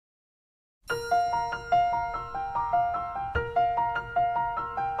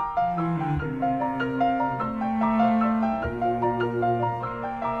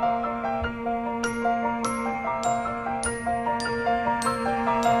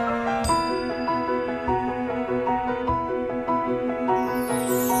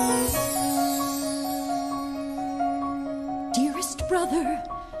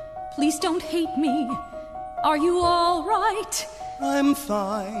Are you all right? I'm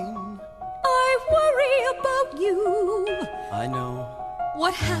fine. I worry about you. I know.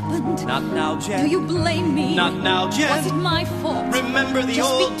 What happened? Not now, Jen. Do you blame me? Not now, Jen. Was it my fault? Remember the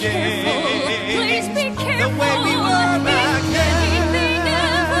Just old be careful. days. Please be careful. The way we were back then. Anything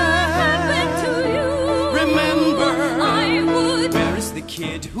ever happened to you, Remember. I would. Where is the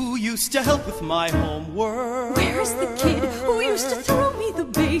kid who used to help with my homework? Where is the kid who used to throw me the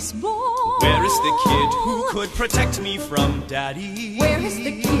baseball? Where is the kid who could protect me from Daddy? Where is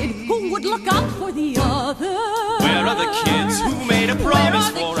the kid who would look out for the other? Where are the kids who made a promise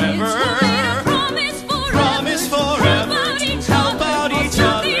forever? Promise forever to help out each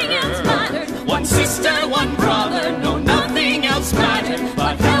other. One sister, one brother, no, nothing else mattered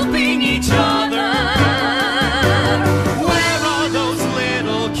but helping each other. Where are those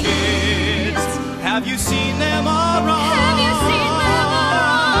little kids? Have you seen them around? Have you seen them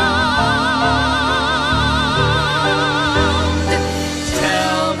around?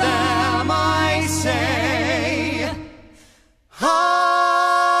 Tell them I say hi.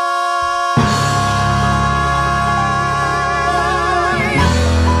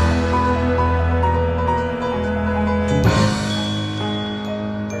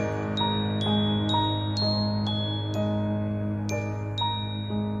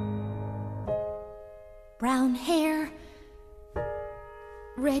 Brown hair,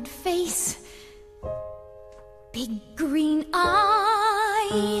 red face, big green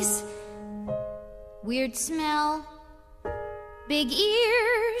eyes, weird smell, big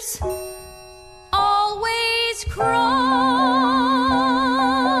ears, always cries.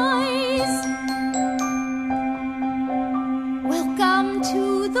 Welcome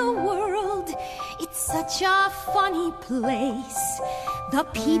to the world, it's such a funny place. The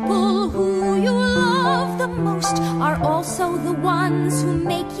people who you love the most are also the ones who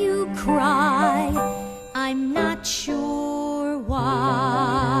make you cry. I'm not sure why.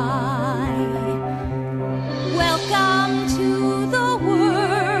 Welcome to the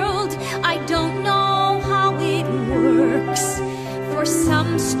world. I don't know how it works. For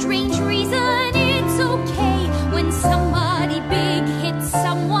some strange reason, it's okay when somebody big hits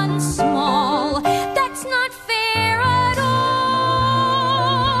someone small. That's not fair at all.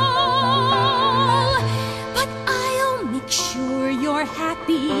 But I'll make sure you're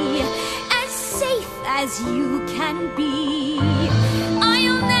happy, as safe as you can be.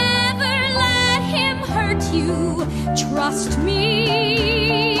 I'll never let him hurt you, trust me.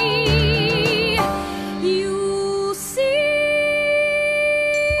 You see,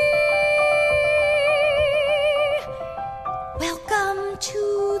 welcome to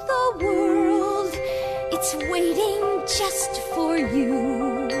the world. It's waiting just for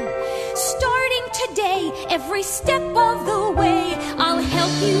you. Starting today, every step of the way, I'll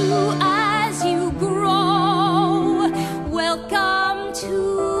help you as you grow. Welcome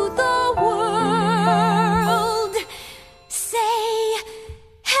to the world. Say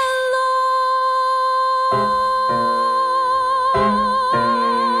hello.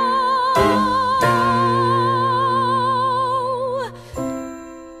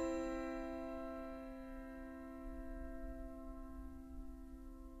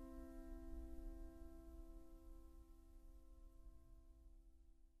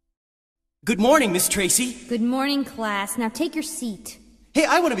 Good morning, Miss Tracy. Good morning, class. Now take your seat. Hey,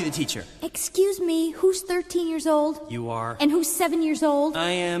 I want to be the teacher. Excuse me, who's 13 years old? You are. And who's 7 years old? I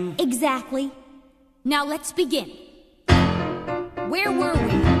am. Exactly. Now let's begin. Where were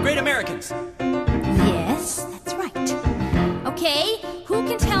we? Great Americans. Yes, that's right. Okay, who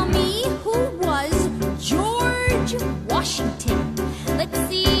can tell me who was George Washington? Let's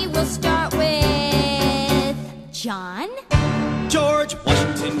see, we'll start with John. George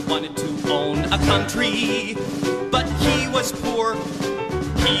Washington wanted to own a country, but he was poor.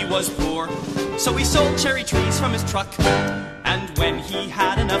 He was poor. So he sold cherry trees from his truck. And when he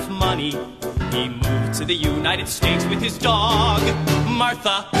had enough money, he moved to the United States with his dog,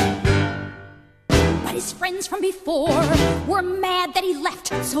 Martha. But his friends from before were mad that he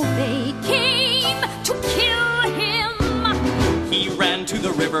left, so they came to kill him. He ran to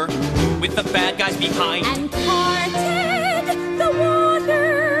the river with the bad guys behind. And parted the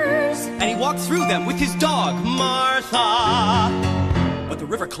waters. And he walked through them with his dog, Martha. But the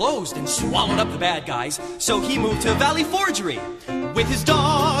river closed and swallowed up the bad guys, so he moved to Valley Forgery with his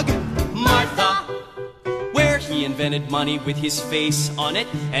dog, Martha, where he invented money with his face on it,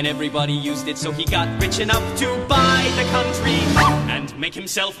 and everybody used it, so he got rich enough to buy the country and make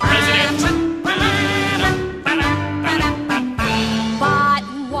himself president. But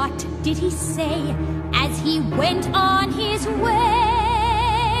what did he say as he went on his way?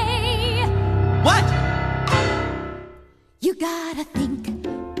 What? gotta think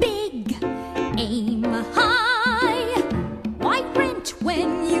big, aim high. Why rent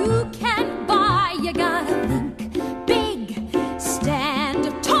when you can buy? You gotta think big,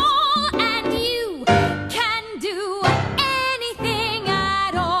 stand tall, and you can do anything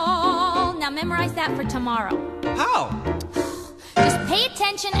at all. Now memorize that for tomorrow. How? Just pay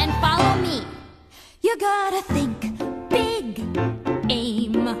attention and follow me. You gotta think big,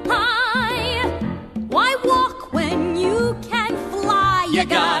 aim high. Why walk when you can fly? You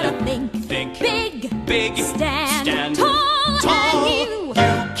gotta think big, stand tall, and you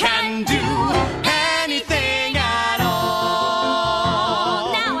can do anything at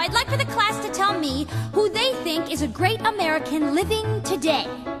all. Now, I'd like for the class to tell me who they think is a great American living today.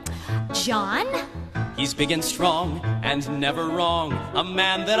 John? He's big and strong and never wrong, a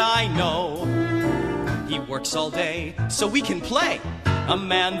man that I know. He works all day so we can play, a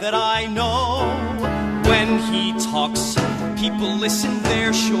man that I know. When he talks, people listen,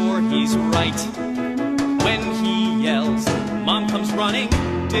 they're sure he's right. When he yells, Mom comes running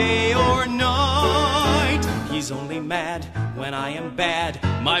day or night. He's only mad when I am bad,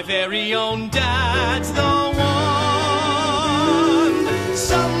 my very own dad's the one.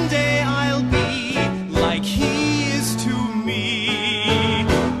 Someday I'll be like he is to me,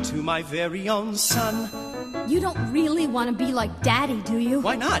 to my very own son. You don't really want to be like Daddy, do you?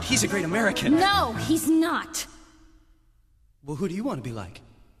 Why not? He's a great American. No, he's not. Well, who do you want to be like?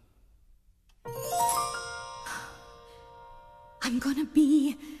 I'm gonna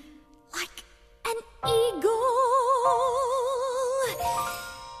be like an eagle.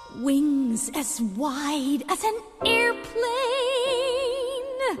 Wings as wide as an airplane.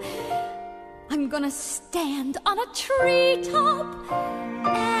 I'm gonna stand on a treetop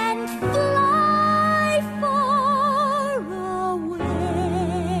and fly far away.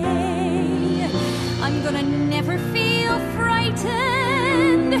 I'm gonna never feel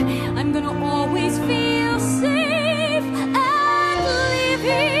frightened. I'm gonna always feel safe and live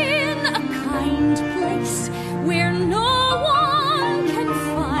in a kind place where no one can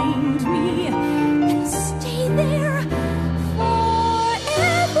find me, and stay there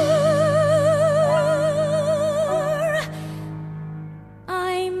forever.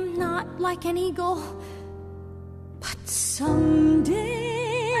 I'm not like an eagle, but someday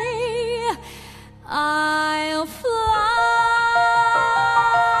I'll fly.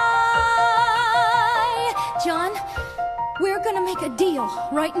 John, we're gonna make a deal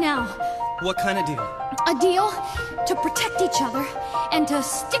right now. What kind of deal? A deal to protect each other and to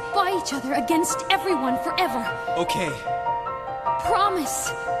stick by each other against everyone forever. Okay,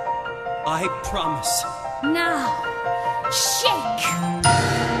 Promise. I promise. Now, shake.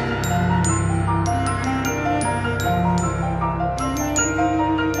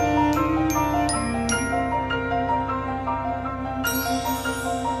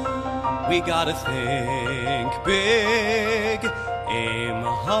 We gotta think big, aim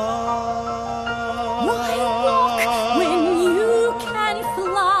high. Why walk when you can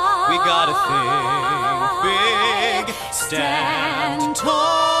fly? We gotta think big, stand tall,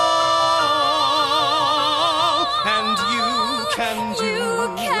 and you can do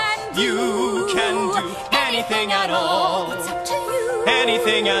anything at all. It's up to you.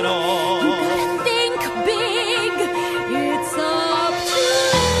 Anything at all. You gotta think big. It's up to you.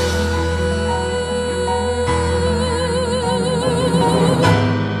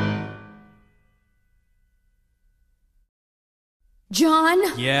 John?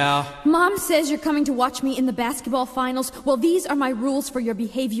 Yeah? Mom says you're coming to watch me in the basketball finals. Well, these are my rules for your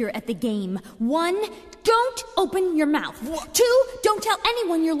behavior at the game. 1, don't open your mouth. What? 2, don't tell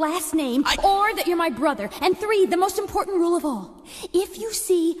anyone your last name or that you're my brother. And 3, the most important rule of all. If you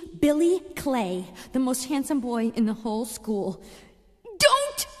see Billy Clay, the most handsome boy in the whole school,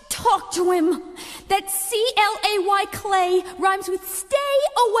 don't talk to him. That C-L-A-Y Clay rhymes with stay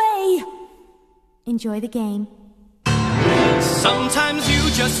away. Enjoy the game. Sometimes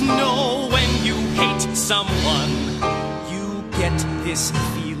you just know when you hate someone. You get this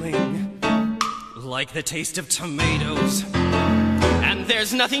feeling like the taste of tomatoes. And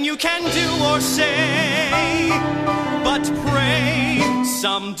there's nothing you can do or say but pray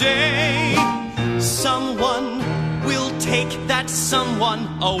someday someone will take that someone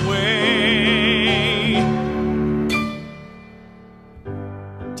away.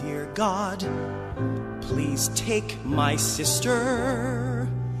 Dear God, please take my sister.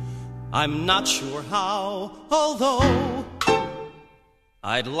 I'm not sure how, although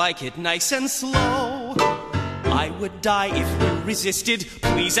I'd like it nice and slow. I would die if you resisted.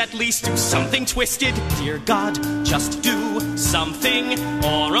 Please at least do something twisted. Dear God, just do something,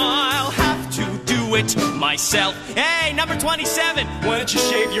 or I'll have to do do it myself. Hey, number 27, why don't you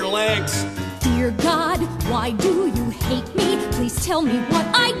shave your legs? Dear God, why do you hate me? Please tell me what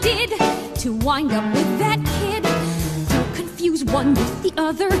I did to wind up with that kid. Don't confuse one with the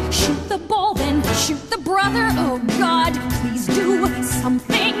other. Shoot the ball, then shoot the brother. Oh God, please do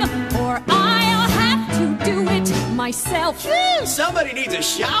something, or I'll have to do it myself. Somebody needs a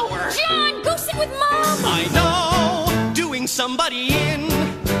shower. John, go sit with Mom. I know, doing somebody in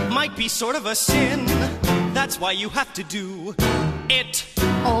might be sort of a sin. That's why you have to do it.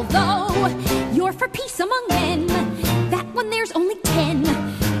 Although you're for peace among men, that one there's only 10.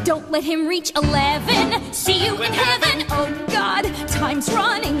 Don't let him reach 11. See you in heaven. Oh God, time's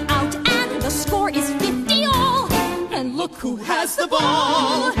running out and the score is 50 all. And look who has the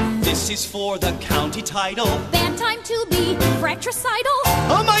ball. This is for the county title. Bad time to be fratricidal.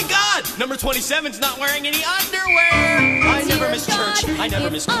 Oh my God! Number 27's not wearing any underwear. I never miss church. I never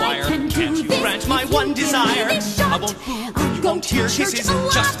miss choir. Can't you grant my one desire? I won't boo, you won't hear hisses.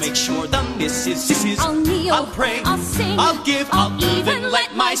 Just make sure the misses. I'll kneel, I'll pray, I'll sing, I'll give, I'll even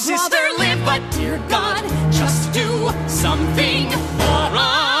let my sister live. But dear God, just do something, or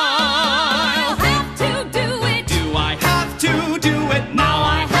I'll have to do it. Do I have to do it? Now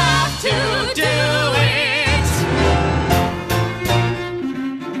I have to do it.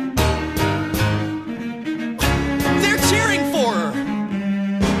 They're cheering for her.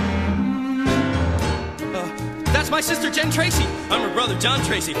 That's my sister Jen Tracy. I'm her brother John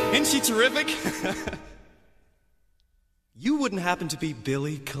Tracy. Isn't she terrific? You wouldn't happen to be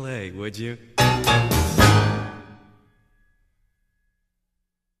Billy Clay, would you?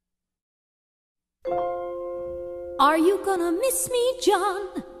 Are you gonna miss me,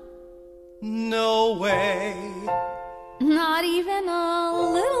 John? No way. Not even a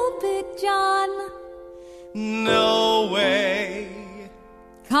little bit, John. No way.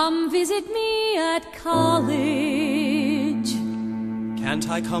 Come visit me at college. Can't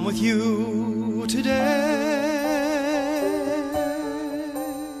I come with you today?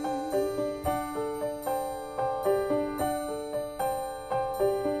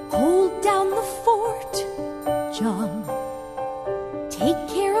 Hold down the fort, John. Take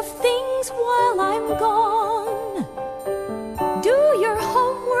care of things while I'm gone. Do your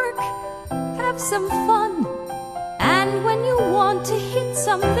homework, have some fun. And when you want to hit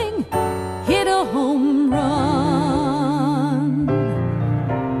something, hit a home run.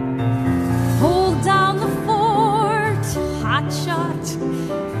 Hold down the fort, hot shot.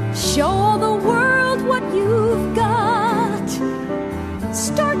 Show all the world what you've got.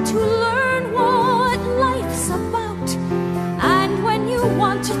 Start to learn what life's about. And when you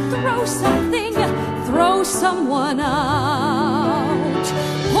want to throw something, throw someone out.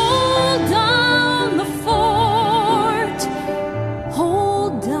 Hold down the fort.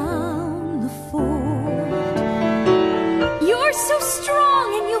 Hold down the fort. You're so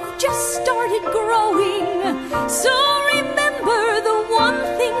strong and you've just started growing. So remember the one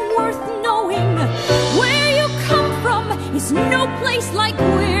thing worth knowing. Where you come from is no place like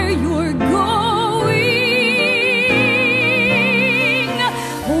where you're going.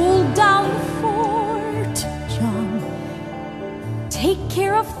 Hold down the fort, John. Take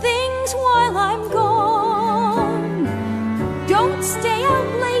care of things while I'm gone. Don't stay out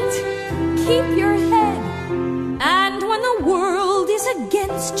late. Keep your head. And when the world is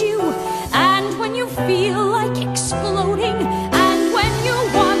against you, and when you feel like exploding, and when you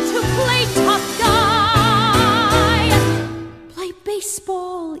want to play tough guy, play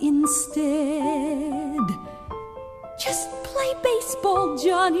baseball instead. Just play baseball,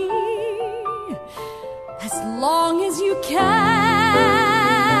 Johnny, as long as you can.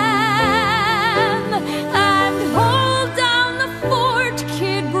 And hold down the fort,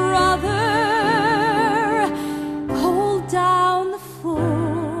 kid brother. Hold down the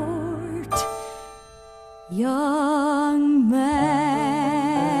fort, young man.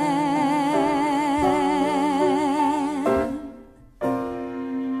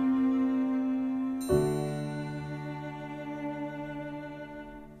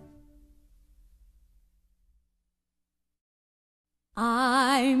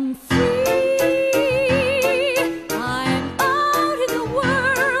 I'm free, I'm out in the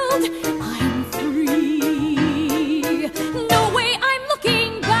world, I'm free. No way I'm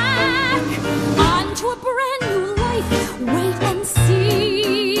looking back onto a brand new life. Wait and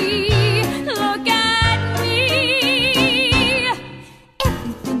see, look at me.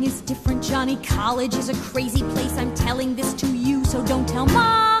 Everything is different, Johnny. College is a crazy place. I'm telling this to you, so don't tell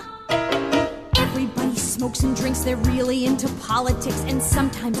Ma. Everybody smokes and drinks, they're really into politics, and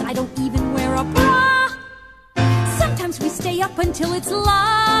sometimes I don't even wear a bra. Sometimes we stay up until it's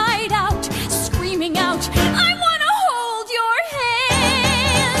light out, screaming screaming out, I want to hold your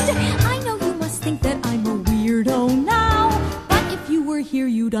hand. I know you must think that I'm a weirdo now, but if you were here,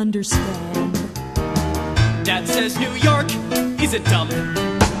 you'd understand. Dad says New York is a dump,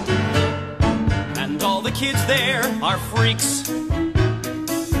 and all the kids there are freaks.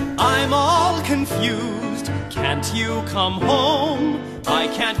 I'm all confused, can't you come home? I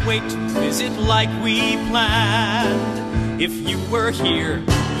can't wait to visit like we planned. If you were here,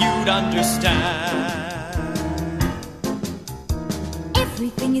 you'd understand.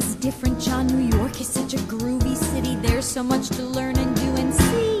 Everything is different, John. New York is such a groovy city. There's so much to learn and do and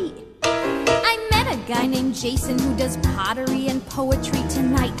see. I met a guy named Jason who does pottery and poetry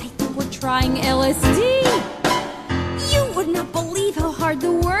tonight. I think we're trying LSD. You would not believe how hard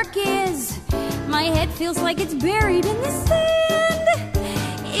the work is. My head feels like it's buried in the sand.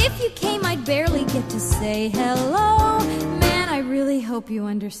 If you came, I'd barely get to say hello. Man, I really hope you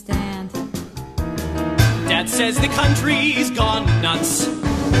understand. Dad says the country's gone nuts,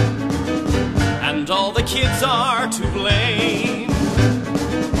 and all the kids are to blame.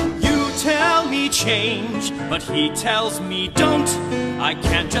 You tell me change, but he tells me don't. I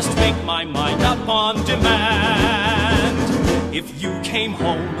can't just make my mind up on demand. If you came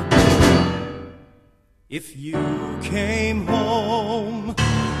home, if you came home,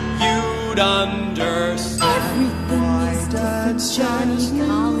 you'd understand. Everything is different, Johnny.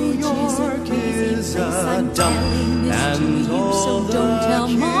 College is a dump, and all the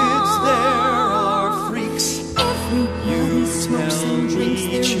kids there are freaks. Everybody smokes and drinks.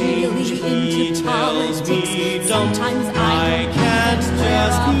 They're really into politics. Sometimes I can't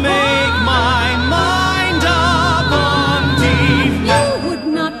just make my mind up on defense. You would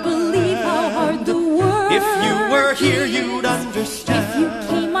not believe how hard the work. If you were here, you'd understand. If you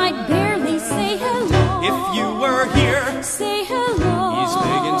came, I'd barely say hello. If you were here, say hello. He's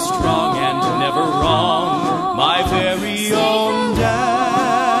big and strong and never wrong. My very own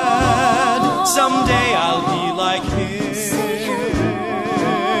dad. Someday I'll be like him. Say hello.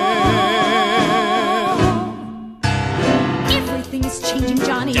 Everything is changing,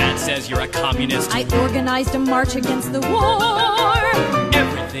 Johnny. Dad says you're a communist. I organized a march against the war.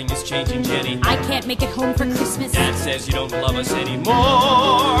 Everything is changing, Jenny. I can't make it home for Christmas. Dad says you don't love us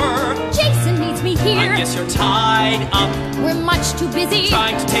anymore. Jason needs me here. I guess you're tied up, We're much too busy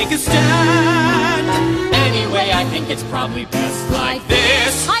trying to take a stand. Anyway, I think it's probably best like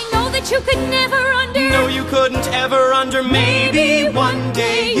this. I know that you could never No, you couldn't ever under. Maybe one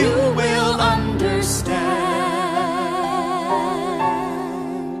day you will understand.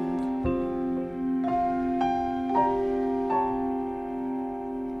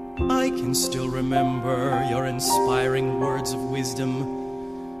 I can still remember your inspiring words of wisdom.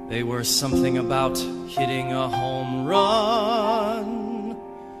 They were something about hitting a home run.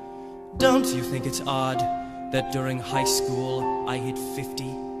 Don't you think it's odd that during high school I hit 50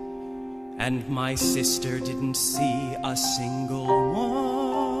 and my sister didn't see a single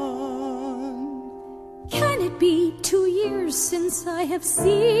one? Can it be 2 years since I have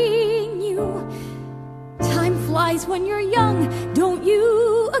seen you? Time flies when you're young, don't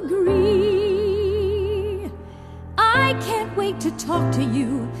you agree? I can't wait to talk to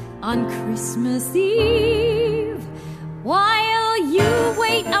you on Christmas Eve while you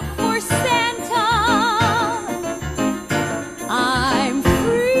wait up for Santa. I'm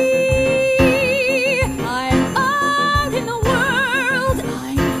free, I'm out in the world,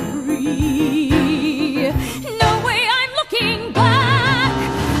 I'm free. No way I'm looking back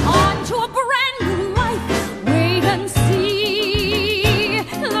onto a brand new life. Wait and see,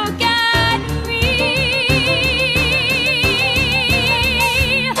 look at me.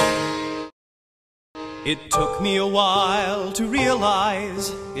 It took me a while to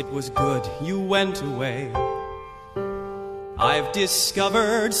realize it was good you went away. I've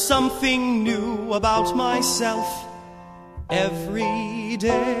discovered something new about myself every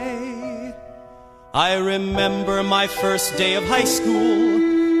day. I remember my first day of high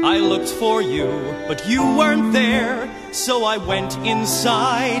school. I looked for you, but you weren't there. So I went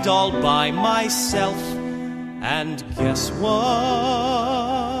inside all by myself. And guess what?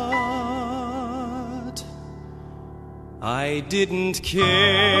 I didn't care.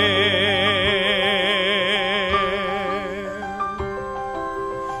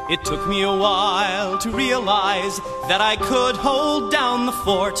 It took me a while to realize that I could hold down the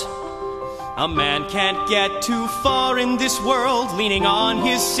fort. A man can't get too far in this world, leaning on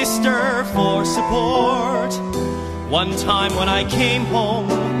his sister for support. One time when I came home,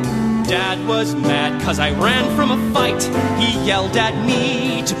 Dad was mad 'cause I ran from a fight. He yelled at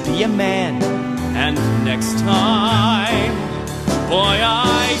me to be a man. And next time, boy,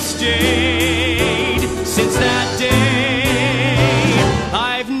 I stayed. that day.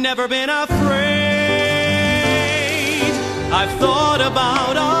 I've never been afraid. I've thought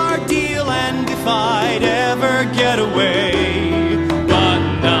about our deal and if I'd ever get away. But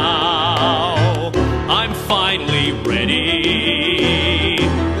now I'm finally ready.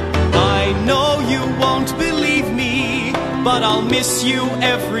 I know you won't believe me, but I'll miss you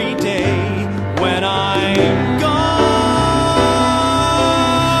every day when I'm gone.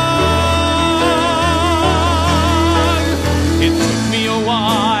 It took me a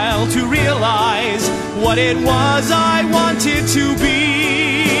while to realize what it was I wanted to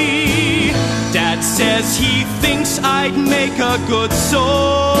be. Dad says he thinks I'd make a good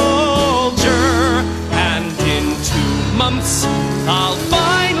soldier, and in 2 months I'll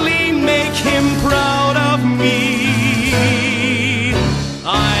finally make him proud of me.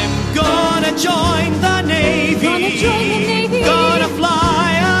 I'm gonna join the Navy, gonna fly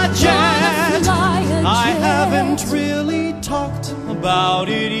a jet. I haven't really talked about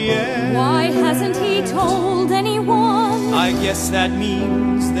it yet. Why hasn't he told anyone? I guess that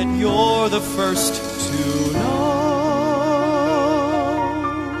means that you're the first to know.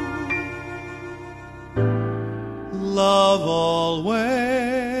 Love always.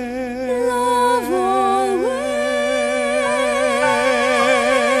 Love always.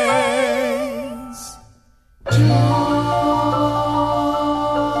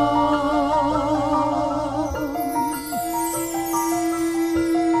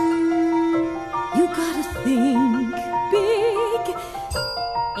 You gotta think big,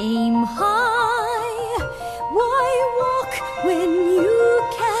 aim high. Why walk when you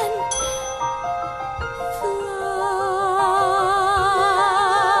can fly?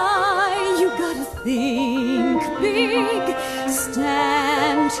 You gotta think big,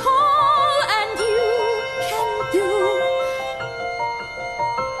 stand tall, and you can do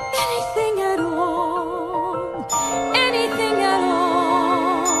anything at all. Anything at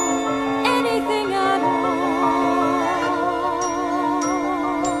all. Anything at all.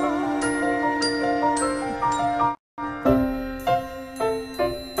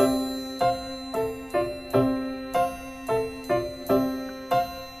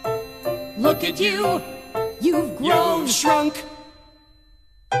 Look at you. You've grown. You've shrunk.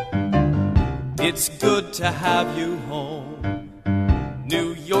 It's good to have you home.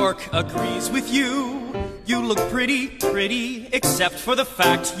 New York agrees with you. You look pretty, pretty, except for the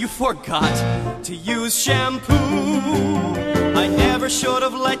fact you forgot to use shampoo. I never should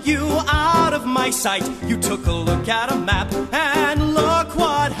have let you out of my sight. You took a look at a map and look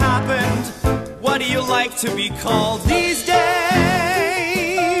what happened. What do you like to be called these days?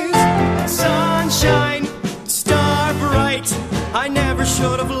 Sunshine, star bright. I never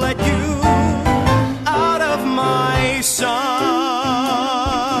should have let you out of my sight.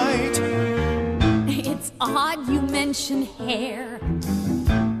 It's odd you mention hair.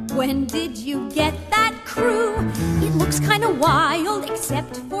 When did you get that crew? It looks kind of wild,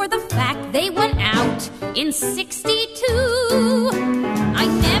 except for the fact they went out in '62. I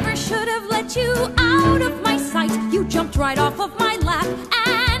never should have let you out of my sight. You jumped right off of my lap,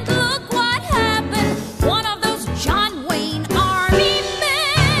 and look what happened. One of those John Wayne Army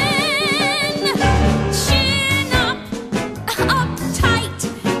men. Chin up, uptight.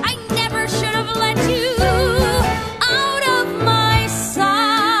 I never should have let you out of my sight.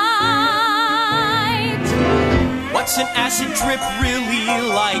 What's an acid trip really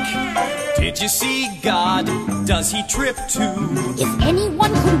like? Did you see God? Does he trip too? If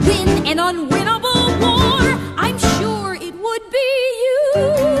anyone could win an unwinnable war, I'm sure it would be you.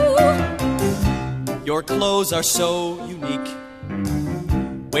 Your clothes are so unique.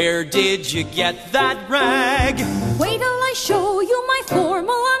 Where did you get that rag? Wait till I show you my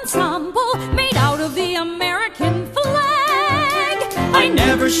formal ensemble made out of the American flag. I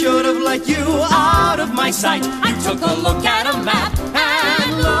never should have let you out of my sight. You took a look at a map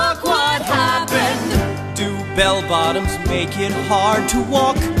and look what happened. Do bell-bottoms make it hard to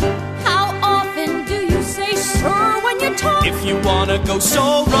walk? How often do you say sir when you talk? If you wanna go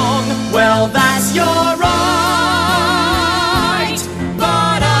so wrong, well, that's your right.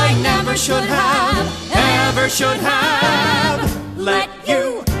 But I never should have, ever should have let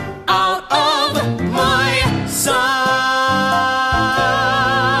you out of my sight.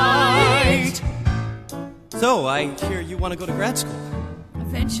 So, I hear you want to go to grad school.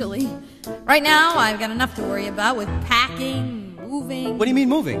 Eventually. Right now, I've got enough to worry about with packing, moving. What do you mean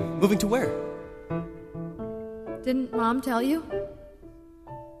moving? Moving to where? Didn't Mom tell you?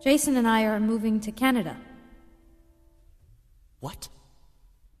 Jason and I are moving to Canada. What?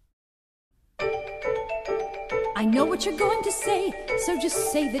 I know what you're going to say, so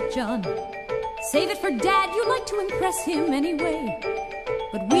just say that John Save it for Dad, you like to impress him anyway.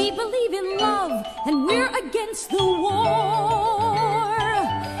 But we believe in love, and we're against the war.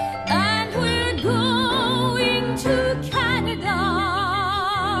 And we're going to Canada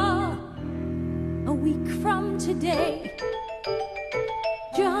a week from today.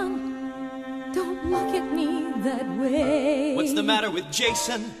 John, don't look at me that way. What's the matter with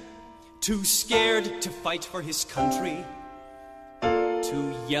Jason? Too scared to fight for his country?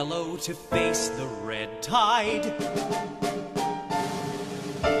 Too yellow to face the red tide?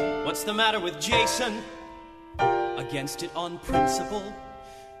 What's the matter with Jason? Against it on principle?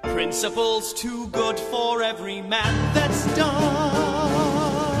 Principle's too good for every man that's died.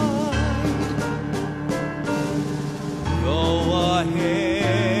 Go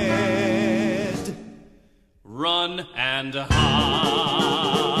ahead, run and hide.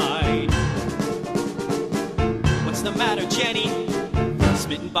 What's the matter, Jenny?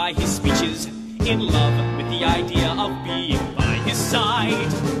 Smitten by his speeches, in love with the idea of being by his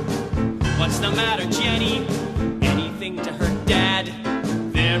side. What's the matter, Jenny? Anything to hurt Dad?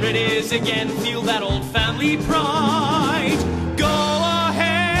 There it is again, feel that old family pride. Go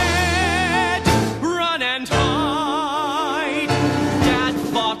ahead, run and hide. Dad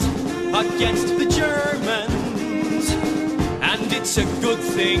fought against the Germans, and it's a good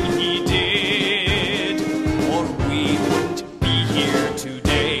thing he did, or we wouldn't be here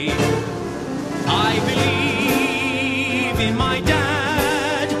today. I believe in my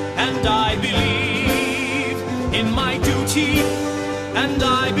dad, and I believe in my duty, and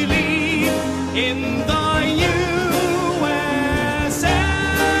I believe in the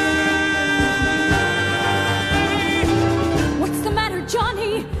USA. What's the matter,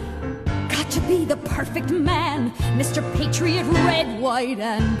 Johnny? Got to be the perfect man, Mr. Patriot, red, white,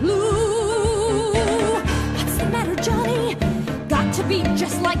 and blue. What's the matter, Johnny? Got to be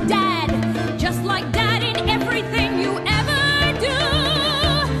just like Dad in everything you ever do.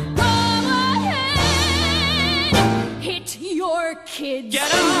 Go ahead, hit your kids.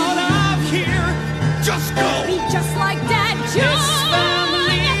 Get out of here, just go. Be just like Dad, John. This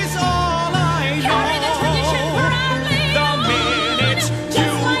family's all I know. Carry the tradition proudly The on. minute Just you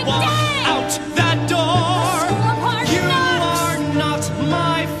like walk Dad. out that door, School of hard you knocks. are not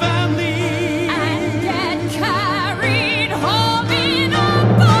my family. And get carried home in a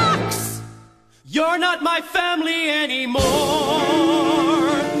box. You're not my family anymore.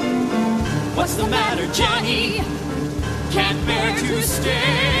 What's the matter, Jenny? Can't bear to stay.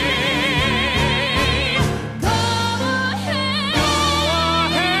 Go ahead. Go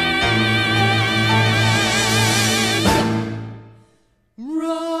ahead.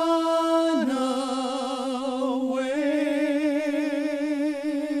 Run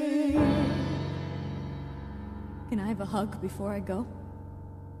away. Can I have a hug before I go?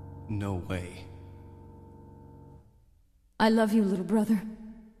 No way. I love you, little brother.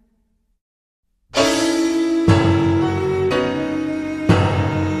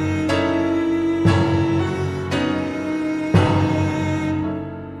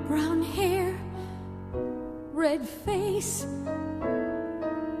 Brown hair, red face,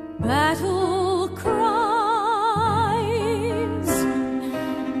 battle cries,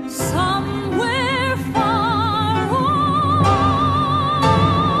 somewhere far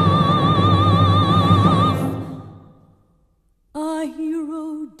off, a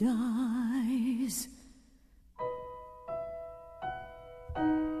hero dies.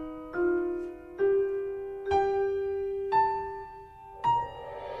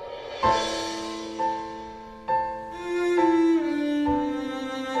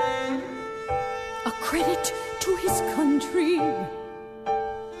 A credit to his country.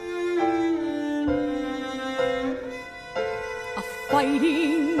 A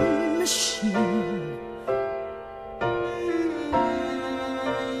fighting machine.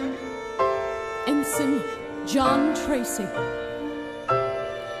 Ensign John Tracy,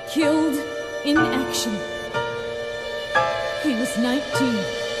 killed in action. He was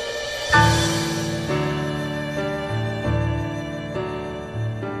 19.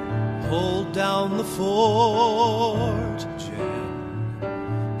 Hold down the fort,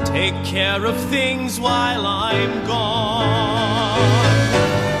 Jen. Take care of things while I'm gone.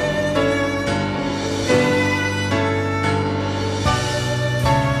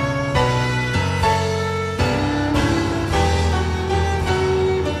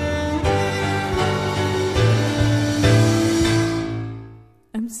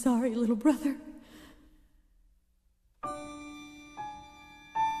 I'm sorry, little brother.